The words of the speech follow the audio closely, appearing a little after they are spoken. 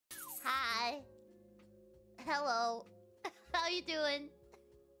Hello. How you doing?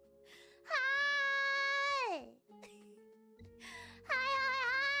 Hi.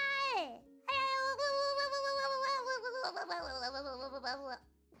 Hi.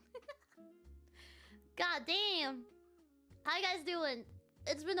 God damn. How you guys doing?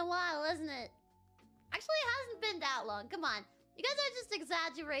 It's been a while, hasn't it? Actually, it hasn't been that long. Come on. You guys are just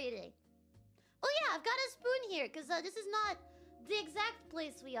exaggerating. Oh yeah, I've got a spoon here, because this is not the exact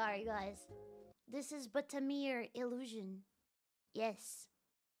place we are, you guys. This is but a mere illusion. Yes.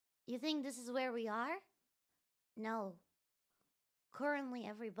 You think this is where we are? No. Currently,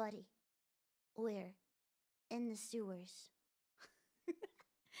 everybody, we're in the sewers.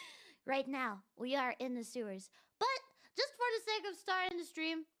 Right now, we are in the sewers. But just for the sake of starting the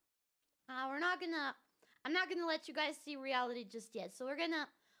stream, I'm not gonna let you guys see reality just yet. So we're gonna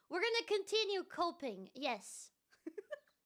continue coping. Yes.